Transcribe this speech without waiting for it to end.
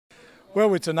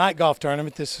Well, it's a night golf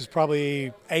tournament. This is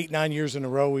probably 8, 9 years in a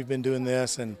row we've been doing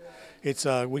this, and it's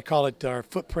we call it our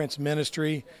Footprints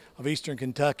Ministry of Eastern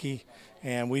Kentucky,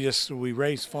 and we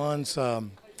raise funds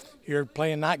here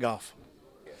playing night golf.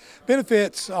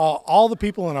 Benefits all the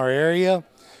people in our area.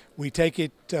 We take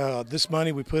this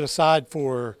money we put aside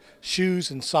for shoes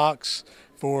and socks.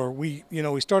 We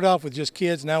started off with just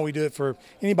kids. Now we do it for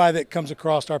anybody that comes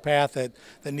across our path that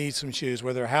needs some shoes,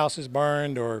 whether their house is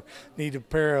burned or need a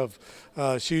pair of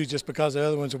shoes just because the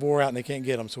other ones have wore out and they can't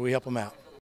get them. So we help them out.